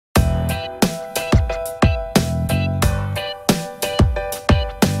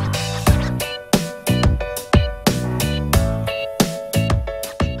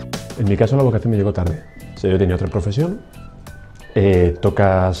mi caso la vocación me llegó tarde. O sea, yo tenía otra profesión,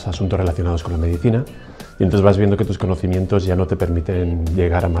 tocas asuntos relacionados con la medicina y entonces vas viendo que tus conocimientos ya no te permiten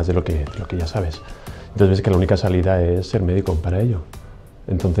llegar a más de lo que ya sabes. Entonces ves que la única salida es ser médico para ello.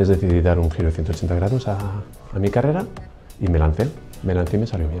 Entonces decidí dar un giro de 180 grados a mi carrera y me lancé y me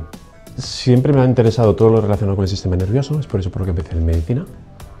salió bien. Siempre me ha interesado todo lo relacionado con el sistema nervioso, es por eso por lo que empecé en medicina.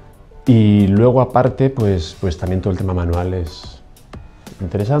 Y luego aparte, pues también todo el tema manual es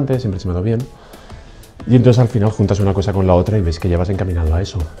interesante, siempre se me ha dado bien. Y entonces al final juntas una cosa con la otra y ves que ya vas encaminado a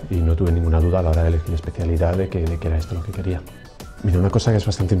eso. Y no tuve ninguna duda a la hora de elegir especialidad de que era esto lo que quería. Mira, una cosa que es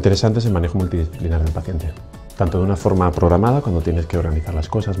bastante interesante es el manejo multidisciplinar del paciente. Tanto de una forma programada, cuando tienes que organizar las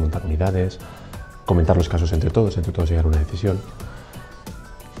cosas, montar unidades, comentar los casos entre todos llegar a una decisión.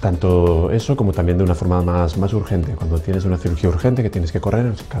 Tanto eso como también de una forma más urgente, cuando tienes una cirugía urgente que tienes que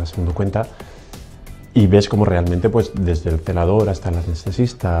correr, cada segundo cuenta, y ves cómo realmente, pues desde el celador hasta el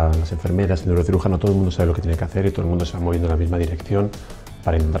anestesista, las enfermeras, el neurocirujano, todo el mundo sabe lo que tiene que hacer y todo el mundo se va moviendo en la misma dirección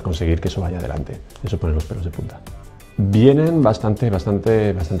para intentar conseguir que eso vaya adelante. Eso pone los pelos de punta. Vienen bastante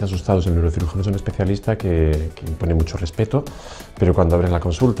asustados. El neurocirujano es un especialista que impone mucho respeto, pero cuando abres la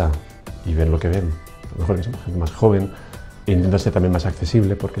consulta y ven lo que ven, a lo mejor que es gente más joven, e intenta ser también más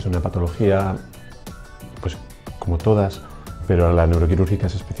accesible porque es una patología, pues como todas, pero la neuroquirúrgica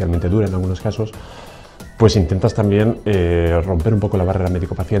es especialmente dura en algunos casos, pues intentas también romper un poco la barrera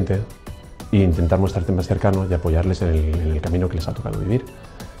médico-paciente e intentar mostrarte más cercano y apoyarles en el camino que les ha tocado vivir.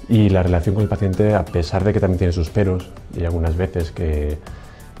 Y la relación con el paciente, a pesar de que también tiene sus peros, y algunas veces que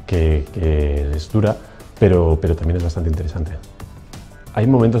es dura, pero también es bastante interesante. Hay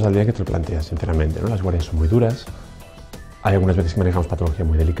momentos al día que te lo planteas, sinceramente, ¿no? Las guardias son muy duras, hay algunas veces que manejamos patología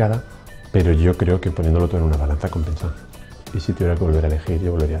muy delicada, pero yo creo que poniéndolo todo en una balanza compensa. Y si tuviera que volver a elegir,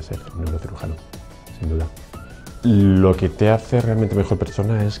 yo volvería a ser un neurocirujano, sin duda. Lo que te hace realmente mejor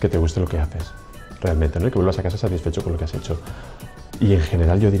persona es que te guste lo que haces, realmente, ¿no? Y que vuelvas a casa satisfecho con lo que has hecho. Y en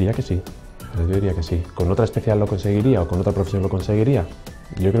general yo diría que sí, ¿Con otra especial lo conseguiría o con otra profesión lo conseguiría?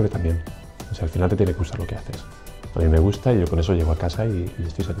 Yo creo que también. O sea, al final te tiene que gustar lo que haces. A mí me gusta y yo con eso llego a casa y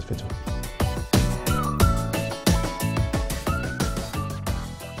estoy satisfecho.